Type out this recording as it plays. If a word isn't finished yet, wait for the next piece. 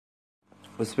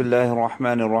بسم الله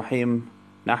الرحمن الرحيم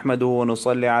نحمده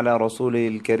ونصلي على رسوله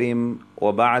الكريم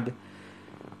وبعد.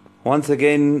 Once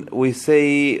again we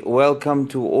say welcome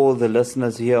to all the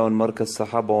listeners here on Markaz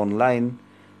Sahaba Online.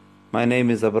 My name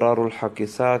is Abrarulhaq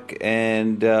Essak,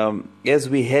 and as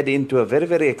we head into a very,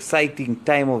 very exciting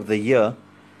time of the year,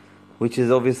 which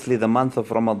is obviously the month of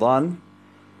Ramadan,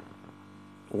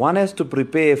 one has to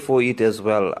prepare for it as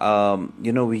well.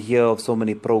 We hear of so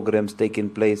many programs taking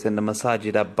place and the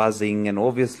masajid are buzzing, and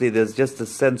obviously there's just a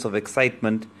sense of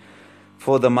excitement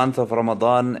for the month of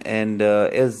Ramadan. And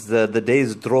as the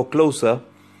days draw closer,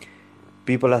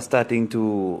 people are starting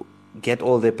to get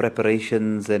all their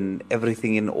preparations and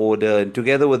everything in order. And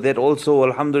together with that also,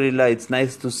 alhamdulillah, it's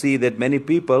nice to see that many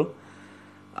people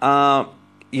are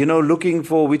looking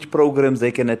for which programs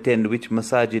they can attend, which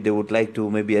masajid they would like to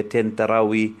maybe attend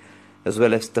Taraweeh, as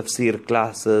well as tafsir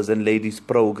classes and ladies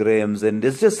programs. And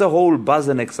there's just a whole buzz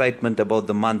and excitement about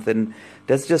the month, and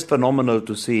that's just phenomenal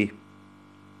to see.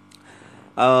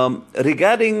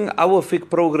 Regarding our fiqh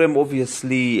program,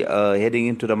 obviously heading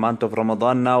into the month of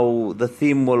Ramadan now, the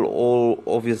theme will all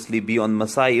obviously be on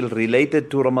masail related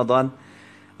to Ramadan,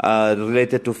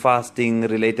 related to fasting,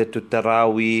 related to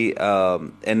Taraweeh,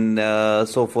 and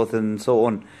so forth and so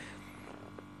on.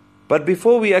 But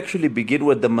before we actually begin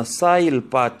with the masail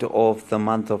part of the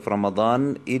month of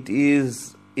Ramadan, it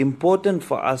is important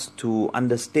for us to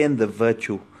understand the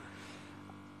virtue.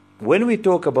 When we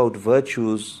talk about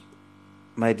virtues,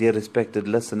 my dear respected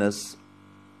listeners,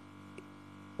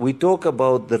 we talk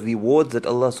about the rewards that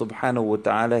Allah subhanahu wa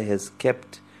ta'ala has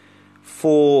kept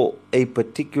for a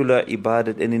particular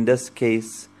ibadat, and in this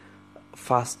case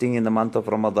fasting in the month of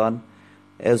Ramadan,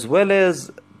 as well as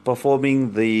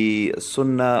performing the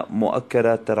sunnah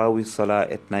mu'akkada Taraweeh salah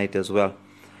at night as well.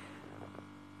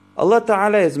 Allah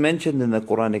Ta'ala has mentioned in the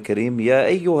Quran Kareem, Ya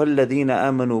ayyuhal ladhina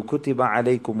amanu kutiba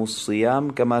alaykumus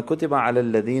siyam kama kutiba ala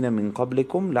alladhina min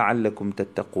qablikum la'allakum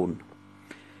tattaqun.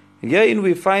 Herein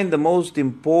we find the most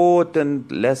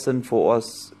important lesson for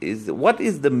us is what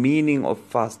is the meaning of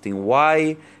fasting?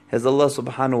 Why has Allah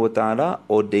subhanahu wa ta'ala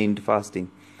ordained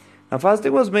fasting? Now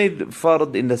fasting was made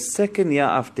fard in the second year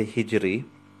after Hijri,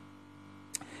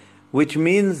 which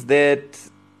means that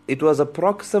it was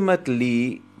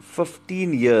approximately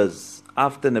 15 years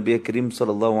after Nabi Kareem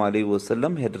sallallahu alayhi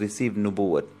wasallam had received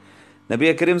nubuwwat.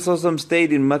 Nabi Kareem sallallahu alayhi wasallam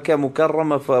stayed in Makkah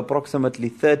Mukarramah for approximately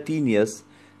 13 years.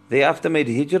 They after made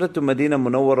hijrah to Medina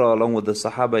Munawwara along with the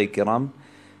Sahaba Ikram.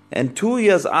 And 2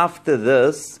 years after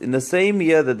this, in the same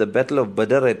year that the Battle of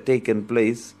Badr had taken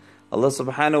place, Allah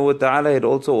subhanahu wa ta'ala had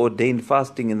also ordained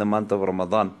fasting in the month of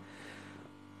Ramadan.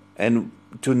 And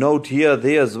to note here,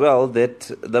 there as well, that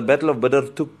the Battle of Badr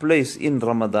took place in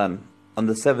Ramadan, on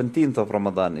the 17th of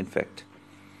Ramadan, in fact.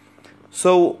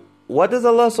 So, what does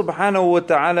Allah subhanahu wa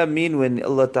ta'ala mean when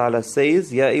Allah ta'ala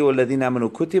says, Ya ayyuhalladhina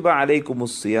amanu kutiba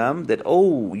alaykumus siyam, that,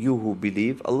 oh, you who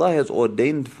believe, Allah has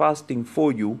ordained fasting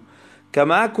for you,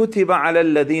 kama kutiba ala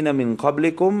alladhina min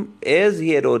qablikum, as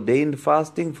He had ordained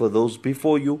fasting for those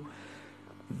before you.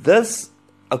 This,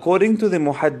 according to the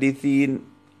muhaddithin,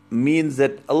 means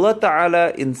that Allah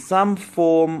ta'ala in some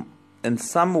form, in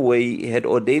some way, had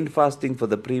ordained fasting for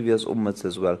the previous ummats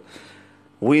as well.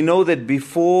 We know that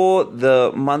before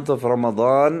the month of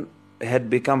Ramadan had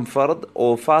become fard,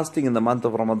 or fasting in the month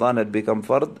of Ramadan had become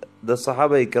fard, the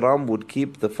Sahaba Ikram would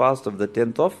keep the fast of the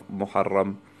 10th of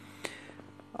Muharram.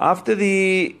 After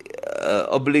the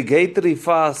obligatory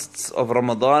fasts of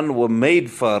Ramadan were made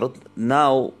fard,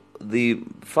 now the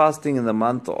fasting in the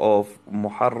month of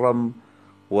Muharram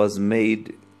was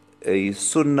made a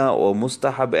sunnah or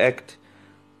mustahab act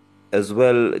as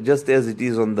well, just as it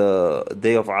is on the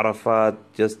day of Arafat,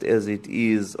 just as it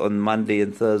is on Monday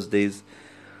and Thursdays,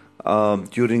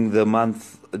 during the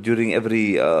month, during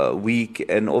every week,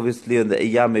 and obviously on the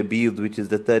Ayyam Bid, which is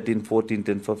the 13th, 14th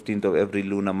and 15th of every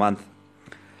lunar month.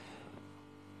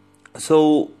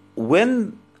 So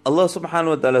when Allah subhanahu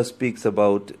wa ta'ala speaks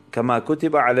about kama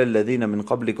kutiba ala alladhina min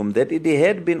qablikum, that it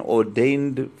had been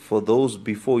ordained for those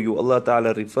before you, Allah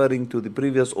ta'ala referring to the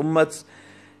previous ummats,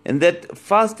 and that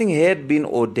fasting had been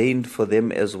ordained for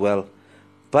them as well.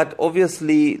 But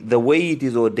obviously the way it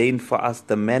is ordained for us,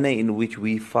 the manner in which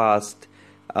we fast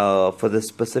for the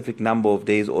specific number of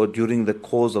days or during the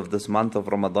course of this month of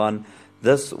Ramadan,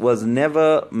 this was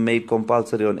never made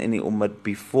compulsory on any ummat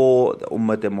before the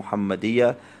ummat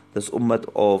Muhammadiyah, this ummat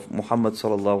of Muhammad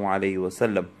sallallahu alayhi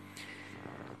wasallam.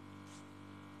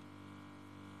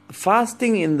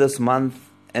 Fasting in this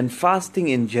month and fasting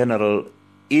in general,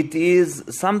 it is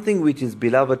something which is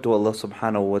beloved to Allah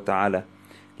subhanahu wa ta'ala.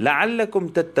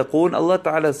 لَعَلَّكُمْ تَتَّقُونَ, Allah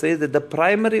ta'ala says that the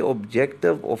primary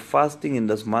objective of fasting in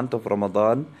this month of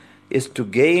Ramadan is to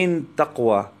gain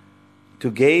taqwa,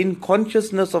 to gain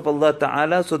consciousness of Allah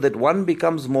Ta'ala, so that one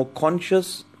becomes more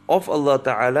conscious of Allah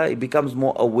Ta'ala, he becomes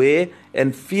more aware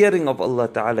and fearing of Allah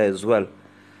Ta'ala as well.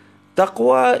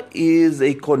 Taqwa is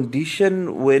a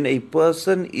condition when a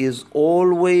person is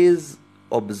always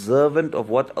observant of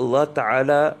what Allah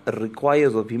Ta'ala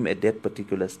requires of him at that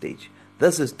particular stage.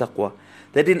 This is taqwa.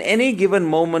 That in any given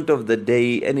moment of the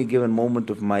day, any given moment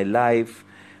of my life,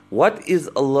 what is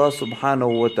Allah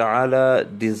Subhanahu wa Ta'ala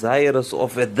desirous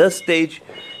of at this stage?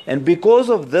 And because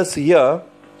of this here,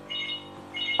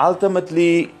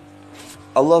 ultimately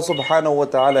Allah Subhanahu wa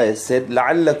Ta'ala has said,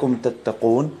 لَعَلَّكُمْ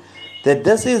تَتَّقُونَ, that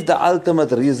this is the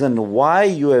ultimate reason why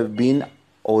you have been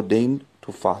ordained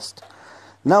to fast.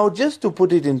 Now, just to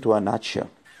put it into a nutshell,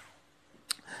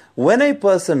 when a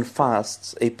person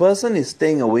fasts, a person is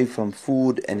staying away from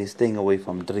food and is staying away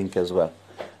from drink as well.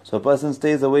 So a person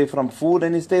stays away from food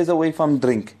and he stays away from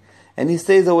drink. And he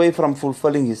stays away from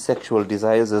fulfilling his sexual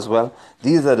desires as well.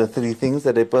 These are the three things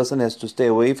that a person has to stay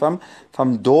away from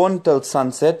dawn till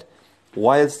sunset,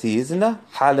 whilst he is in a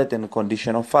halat and a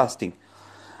condition of fasting.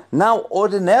 Now,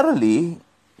 ordinarily,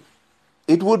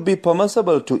 it would be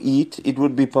permissible to eat, it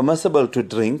would be permissible to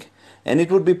drink, and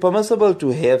it would be permissible to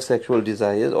have sexual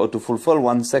desires or to fulfill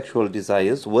one's sexual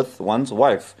desires with one's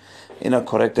wife in a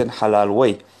correct and halal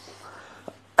way.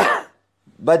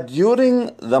 But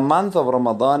during the month of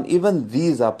Ramadan, even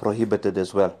these are prohibited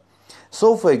as well.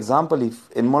 So, for example,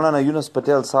 if in Maulana Yunus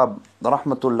Patel Sahab,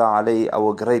 Rahmatullah alayhi,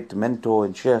 our great mentor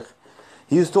and sheikh,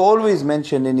 he used to always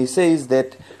mention, and he says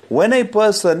that when a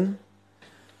person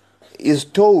is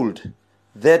told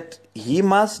that he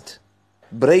must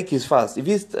break his fast,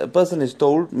 if a person is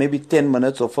told maybe 10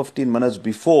 minutes or 15 minutes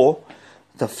before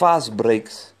the fast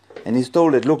breaks, and he's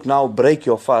told that, look, now break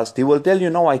your fast, he will tell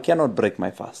you, no, I cannot break my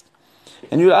fast.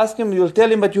 And you'll ask him, you'll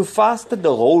tell him, but you fasted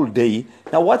the whole day.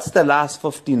 Now what's the last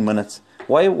 15 minutes?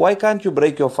 Why can't you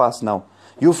break your fast now?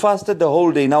 You fasted the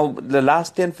whole day. Now the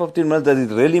last 10-15 minutes, does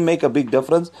it really make a big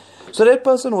difference? So that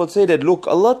person will say that, look,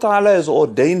 Allah Ta'ala has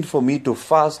ordained for me to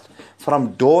fast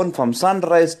from dawn, from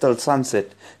sunrise till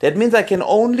sunset. That means I can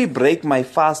only break my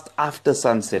fast after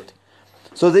sunset.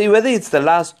 So whether it's the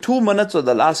last 2 minutes or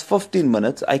the last 15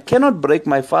 minutes, I cannot break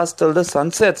my fast till the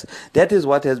sun sets. That is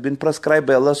what has been prescribed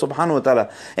by Allah Subhanahu wa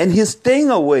Ta'ala. And He's staying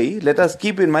away, let us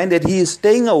keep in mind that He is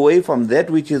staying away from that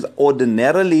which is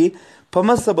ordinarily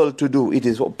permissible to do. It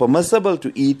is permissible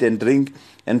to eat and drink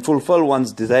and fulfill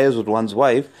one's desires with one's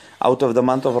wife out of the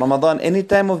month of Ramadan any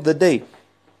time of the day.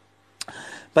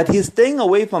 But He's staying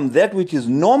away from that which is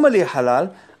normally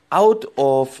halal out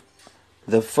of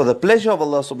for the pleasure of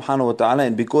Allah Subhanahu wa Ta'ala,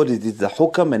 and because it is the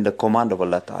hukam and the command of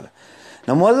Allah Ta'ala.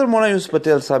 Now, Maulana Yunus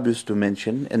Patel Sahab used to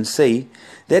mention and say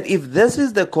that if this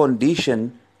is the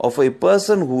condition of a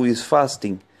person who is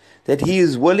fasting, that he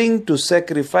is willing to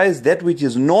sacrifice that which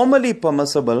is normally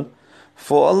permissible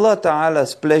for Allah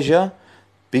Ta'ala's pleasure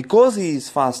because he is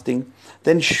fasting,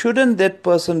 then shouldn't that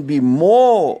person be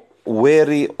more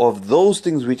wary of those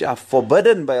things which are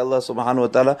forbidden by Allah Subhanahu wa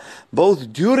Ta'ala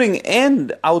both during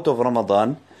and out of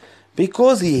Ramadan,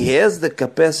 because he has the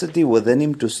capacity within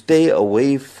him to stay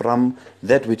away from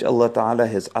that which Allah Ta'ala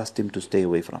has asked him to stay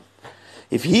away from.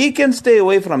 If he can stay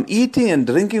away from eating and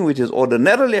drinking, which is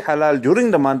ordinarily halal during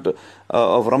the month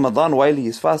of Ramadan while he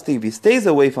is fasting, if he stays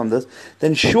away from this,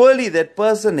 then surely that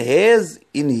person has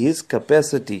in his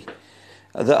capacity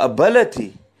the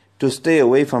ability to stay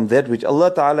away from that which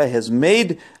Allah Ta'ala has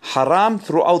made haram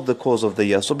throughout the course of the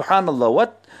year. Subhanallah,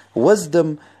 what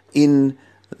wisdom in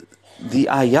the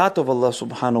ayat of Allah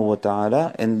Subhanahu wa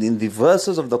Ta'ala and in the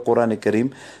verses of the Quran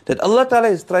Kareem, that Allah Ta'ala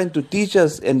is trying to teach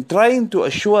us and trying to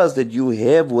assure us that you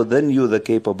have within you the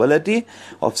capability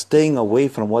of staying away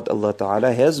from what Allah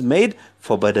Ta'ala has made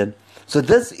forbidden. So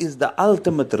this is the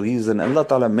ultimate reason. Allah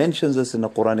Ta'ala mentions this in the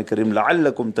Quran Kareem,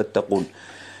 لَعَلَّكُمْ تَتَّقُونَ.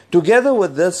 Together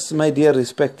with this, my dear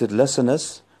respected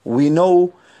listeners, we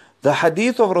know the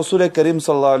hadith of Rasulullah Kareem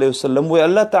Sallallahu Alaihi Wasallam, where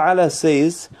Allah Ta'ala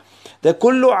says that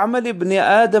كُلُّ عَمَلِ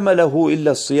ابْنِ آدَمَ لَهُ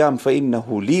إِلَّا الصِّيَامِ فَإِنَّهُ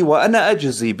لِي وَأَنَا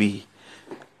أَجْزِي بِهِ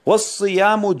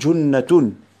وَالصِّيَامُ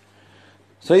جُنَّةٌ.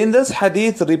 So in this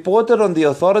hadith reported on the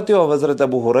authority of Hazrat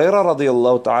Abu Hurairah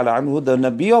radiyallahu ta'ala anhu, the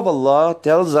Nabi of Allah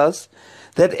tells us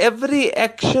that every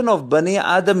action of Bani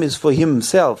Adam is for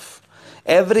himself.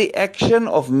 Every action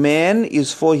of man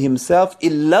is for himself,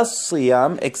 illa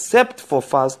siyam, except for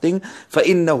fasting,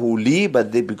 فَإِنَّهُ لِي,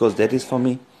 but because that is for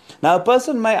me. Now a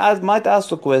person might ask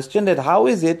the question that how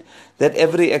is it that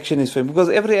every action is for him? Because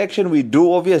every action we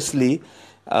do, obviously,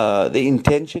 The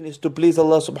intention is to please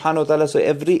Allah subhanahu wa ta'ala. So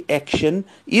every action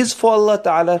is for Allah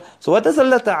ta'ala. So what does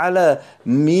Allah ta'ala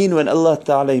mean when Allah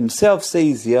ta'ala himself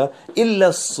says here, إِلَّا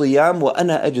الصِّيَامُ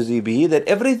وَأَنَا أَجْزِي بِهِ, that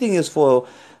everything is for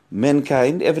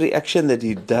mankind, every action that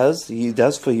he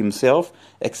does for himself,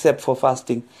 except for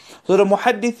fasting. So the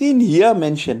muhaddithin here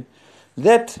mention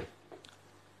that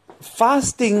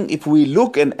fasting, if we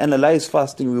look and analyze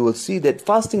fasting, we will see that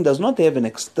fasting does not have an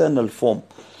external form.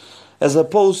 As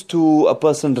opposed to a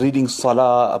person reading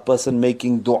salah, a person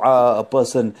making dua, a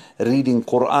person reading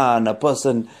Quran, a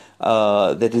person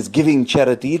that is giving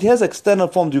charity. It has external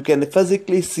forms. You can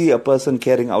physically see a person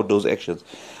carrying out those actions.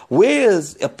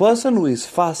 Whereas a person who is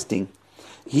fasting,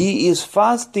 he is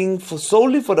fasting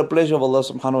solely for the pleasure of Allah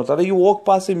subhanahu wa ta'ala. You walk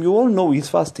past him, you all know he's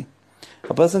fasting.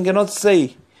 A person cannot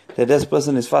say that this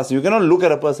person is fasting. You cannot look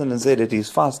at a person and say that he's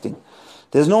fasting.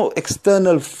 There's no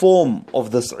external form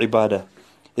of this ibadah.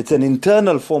 It's an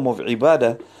internal form of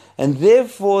ibadah, and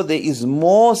therefore there is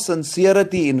more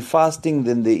sincerity in fasting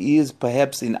than there is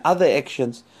perhaps in other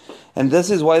actions. And this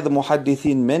is why the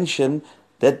muhaddithin mention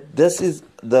that this is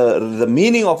the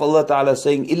meaning of Allah Ta'ala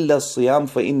saying, إِلَّا الصِّيَامْ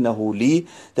فَإِنَّهُ لِي,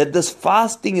 that this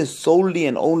fasting is solely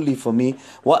and only for me.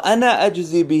 وَأَنَا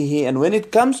أَجْزِي بِهِ, and when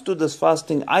it comes to this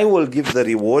fasting, I will give the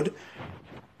reward.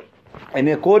 And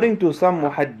according to some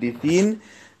muhaddithin,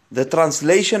 the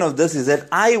translation of this is that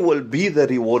I will be the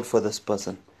reward for this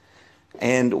person.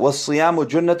 And وَالصِّيَامُ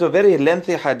جُنَّةٌ, a very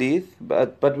lengthy hadith,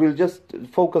 but we'll just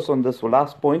focus on this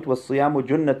last point. وَالصِّيَامُ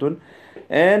جُنَّةٌ.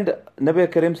 And Nabi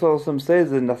Karim Sallallahu Alaihi Wasallam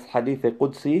says in this hadith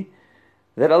Qudsi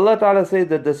that Allah Ta'ala says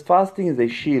that this fasting is a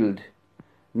shield.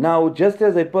 Now, just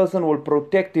as a person will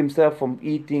protect himself from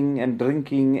eating and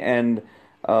drinking and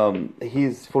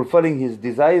he's fulfilling his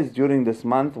desires during this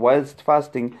month whilst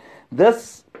fasting,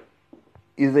 this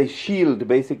is a shield.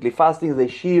 Basically, fasting is a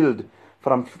shield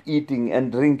from eating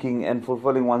and drinking and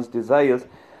fulfilling one's desires.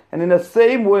 And in the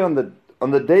same way, on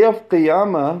the day of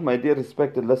Qiyamah, my dear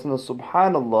respected listeners,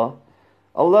 subhanallah,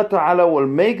 Allah Ta'ala will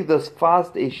make this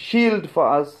fast a shield for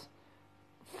us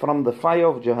from the fire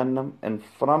of Jahannam and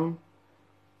from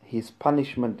his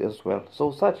punishment as well.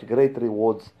 So such great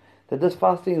rewards, that this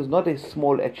fasting is not a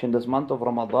small action. This month of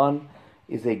Ramadan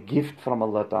is a gift from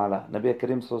Allah Ta'ala. Nabi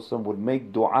Karim Sallallahu Alaihi Wasallam would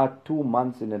make dua 2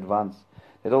 months in advance,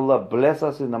 that Allah bless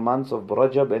us in the months of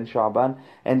Rajab and Sha'ban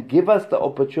and give us the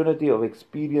opportunity of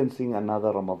experiencing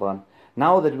another Ramadan.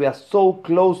 Now that we are so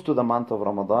close to the month of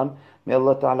Ramadan, may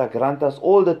Allah Ta'ala grant us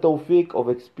all the tawfiq of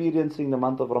experiencing the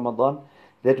month of Ramadan,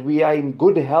 that we are in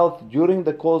good health during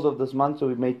the course of this month so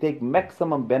we may take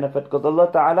maximum benefit, because Allah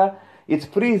Ta'ala, it's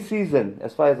free season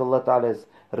as far as Allah Ta'ala's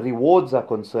rewards are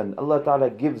concerned. Allah Ta'ala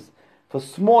gives, for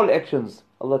small actions,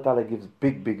 Allah Ta'ala gives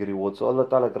big rewards. So Allah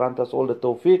Ta'ala grant us all the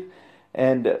tawfiq,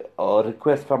 and a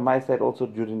request from my side also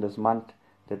during this month,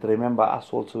 that remember us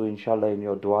also inshallah in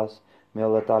your du'as. May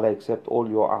Allah Ta'ala accept all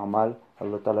your a'mal.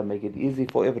 Allah Ta'ala make it easy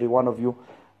for every one of you.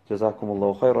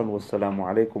 Jazakumullahu khairan. Wassalamu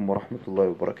alaikum wa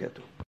rahmatullahi wa barakatuh.